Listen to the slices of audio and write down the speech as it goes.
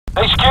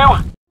HQ,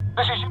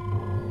 this is...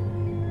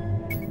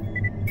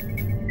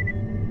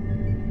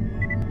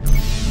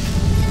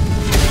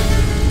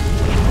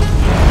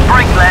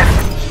 Brake left.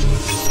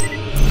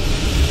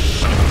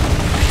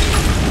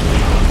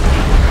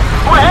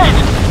 We're ahead!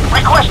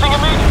 Requesting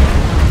immediate...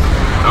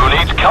 Who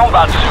needs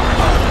combat suit?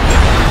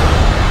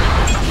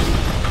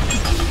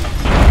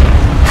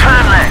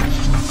 Turn left.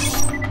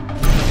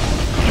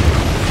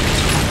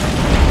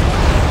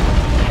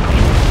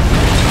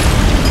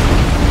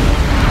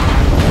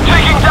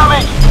 Taking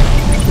damage!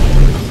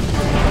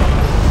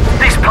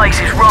 This place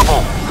is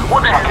rubble.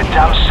 What the Like a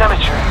damn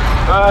cemetery.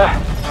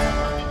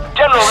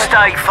 General...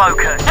 Stay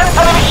focused.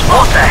 Enemy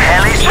spot! What the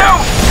hell is that?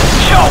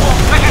 Shoot!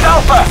 This is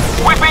Alpha!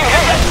 We've been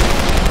hit!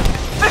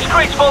 This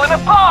creek's falling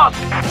apart!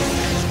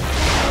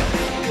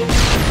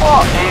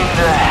 What in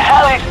the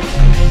hell is...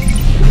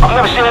 I've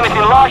never seen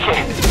anything like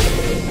it.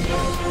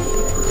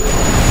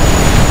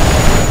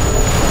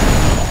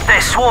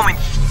 They're swarming.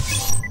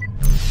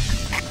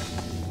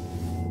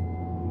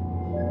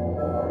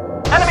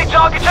 Enemy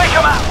target, take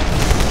him out!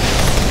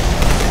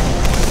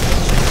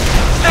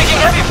 Taking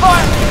heavy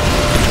fire!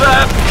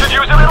 Could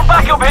use a little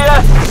backup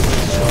here!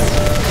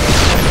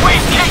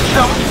 We've kicked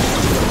them!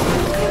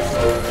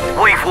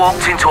 We've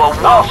walked into a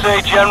I'll wall.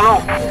 say,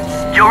 General.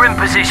 You're in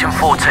position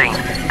 14.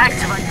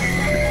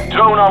 Activate.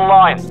 Drone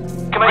online.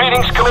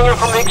 Readings coming in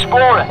from the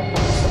Explorer.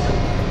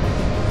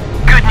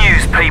 Good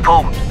news,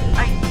 people.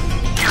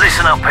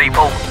 Listen up,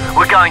 people.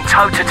 We're going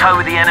toe-to-toe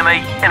with the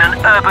enemy in an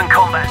urban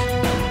combat.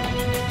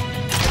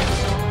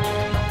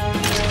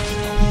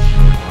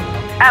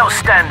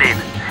 Outstanding.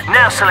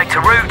 Now select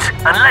a route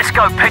and let's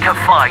go pick a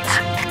fight.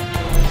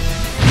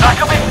 Back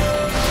up in.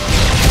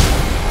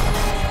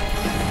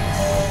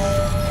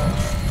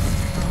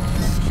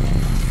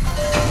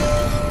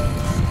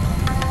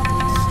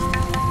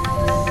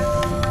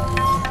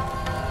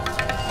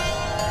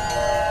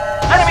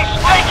 Enemy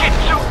make it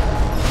to...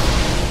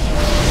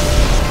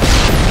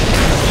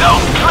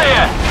 Zone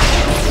clear!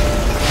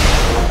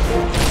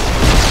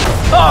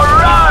 All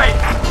right!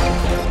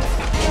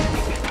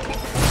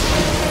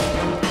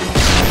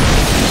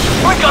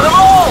 We got them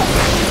all!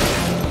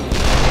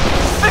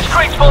 This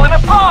crate's falling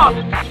apart!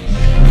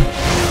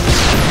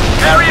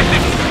 Area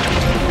 6...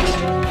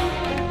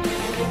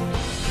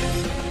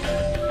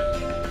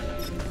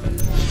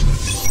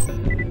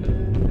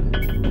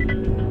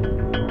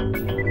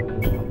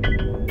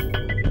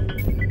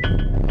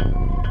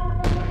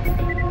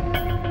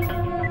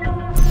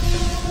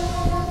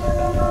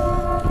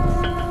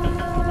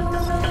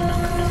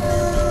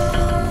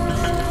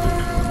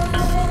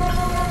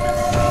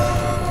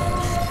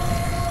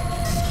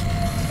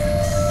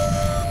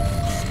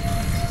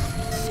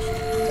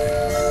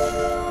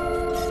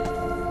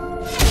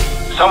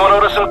 Someone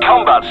order some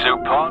combat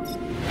suit parts.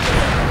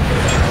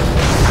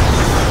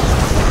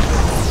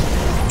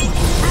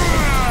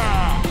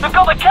 They've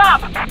got the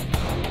cap!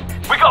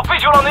 We got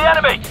visual on the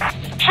enemy!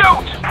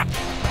 Shoot!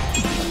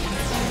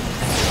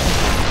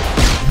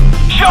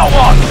 Shot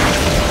one!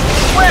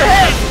 We're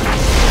hit!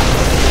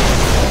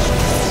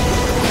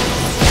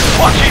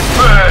 Watch it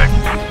burn!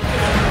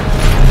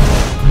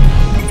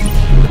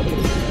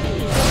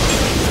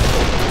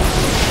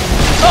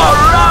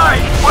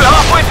 Alright! We're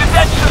halfway to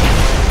Denson!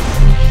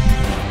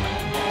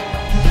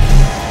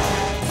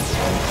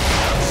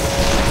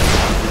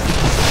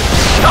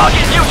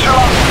 Target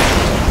neutralized!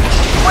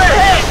 We're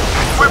hit!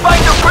 We're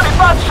banged up pretty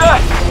bad, sir!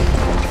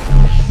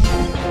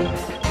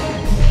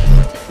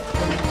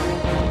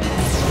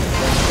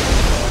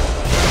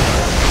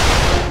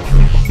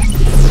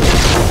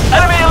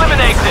 Enemy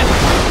eliminated!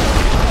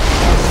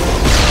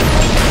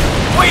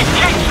 We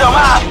kicked some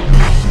ass!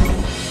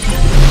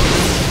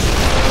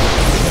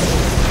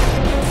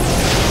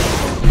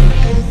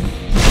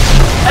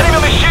 Enemy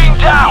machine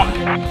down!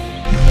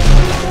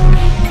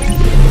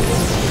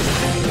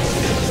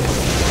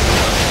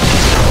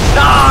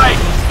 Nice!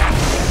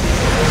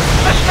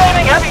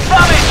 Sustaining heavy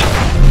damage!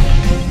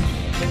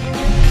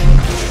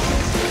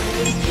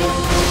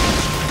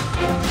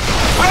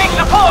 We need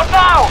support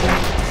now!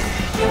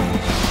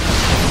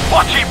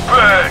 Watch it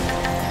burn!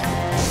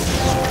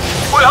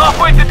 We're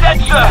halfway to dead,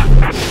 sir!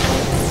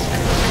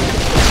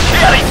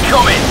 Get it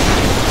coming!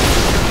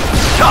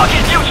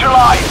 Target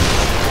neutralized!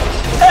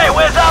 Hey,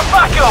 where's our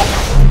backup?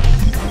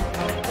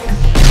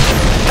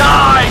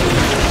 Nice!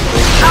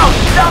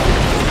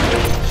 Outstanding!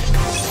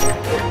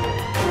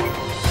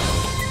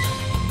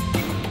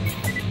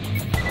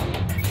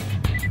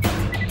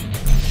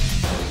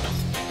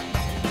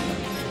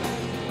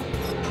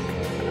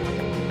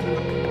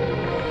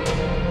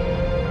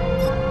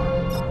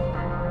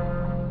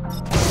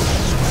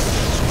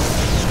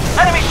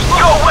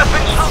 Your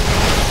weapons!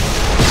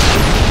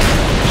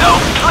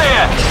 Zone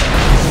clear!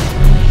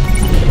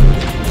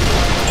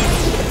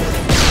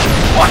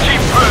 Watch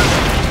it burn!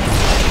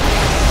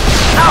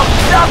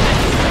 Outstanding!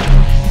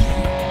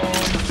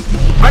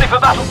 Ready for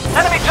battle!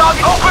 Enemy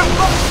target open!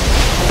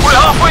 We're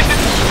halfway to...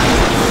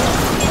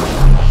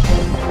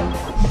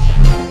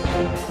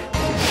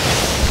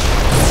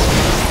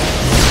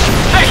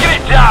 Taking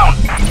it down!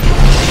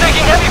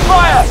 Taking heavy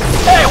fire!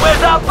 Hey, we're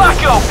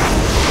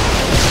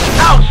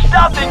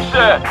outstanding,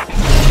 sir!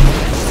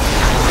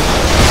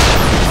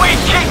 We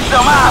kicked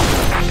some ass!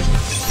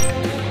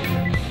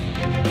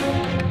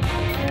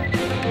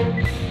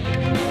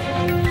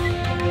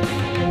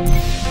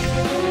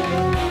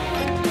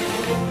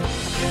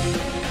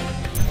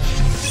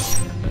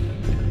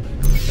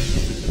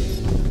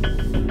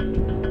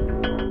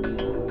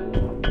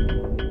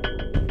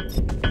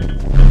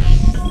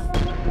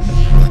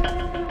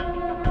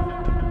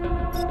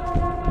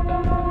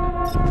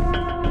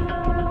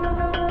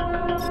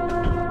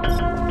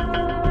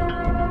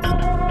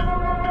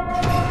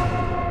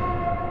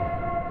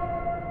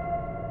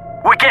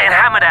 We're getting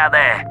hammered out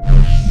there.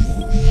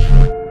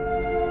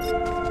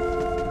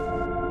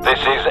 This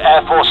is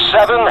Air Force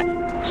 7.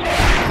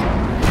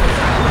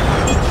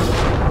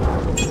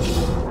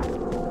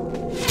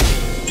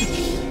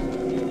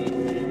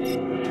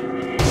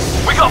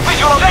 We got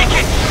visual on. Take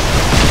it!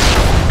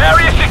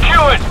 Area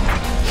secured!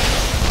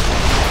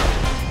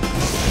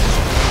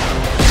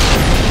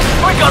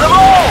 We got them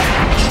all!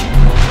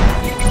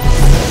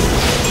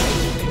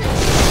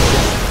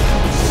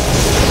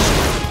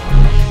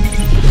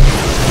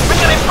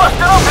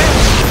 Busted up here!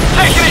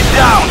 Taking it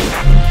down!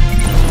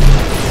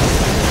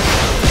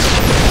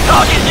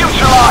 Target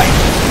neutralized!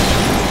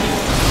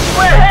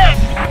 We're hit!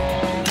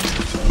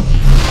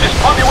 Just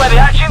point me where the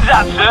action's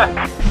at, sir.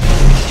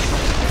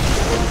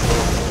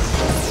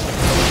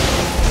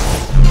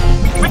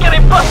 We're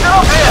getting busted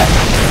up here!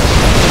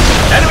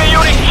 Enemy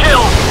unit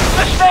killed!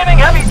 Sustaining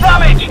heavy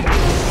damage!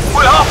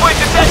 We're halfway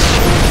to death!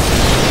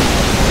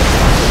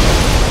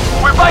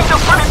 We're banged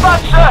up pretty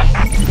bad, sir!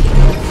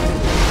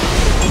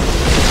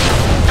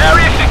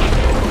 Area sick.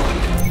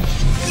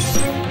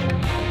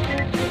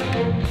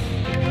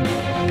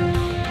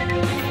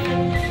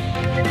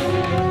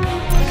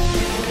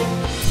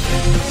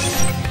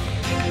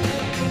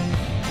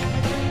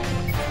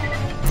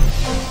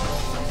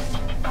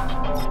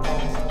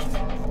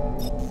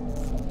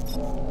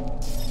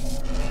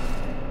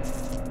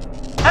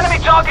 Enemy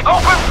target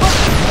open.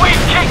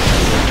 We've kicked.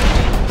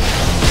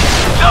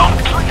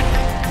 Don't.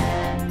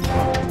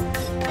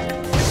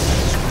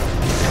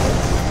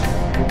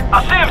 I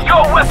see him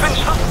got weapons.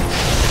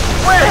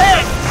 We're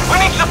hit! We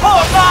need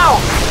support now!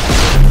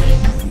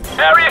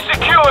 Area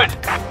secured!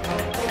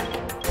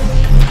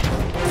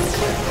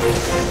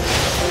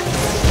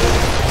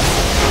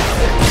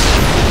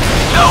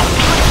 Don't!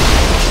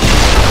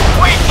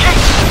 We kick!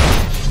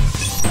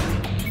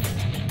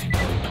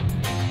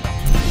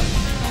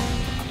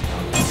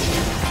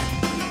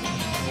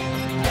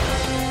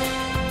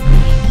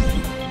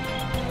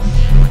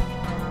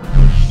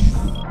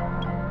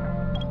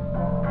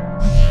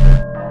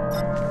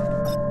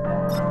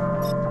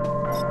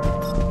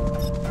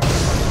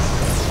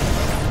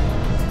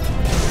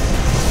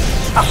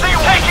 I see you.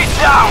 Take it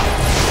down!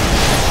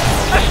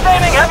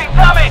 Sustaining heavy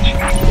damage!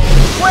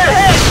 We're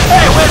hit!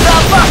 Hey, where's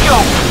our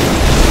backup?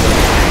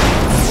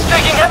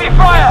 Taking heavy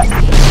fire!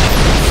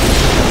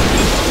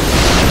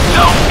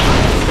 Don't!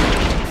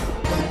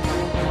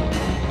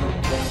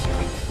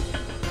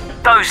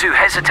 Those who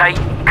hesitate,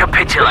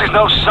 capitulate. This is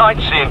no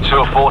sightseeing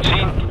tour,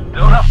 14.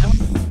 Don't have to...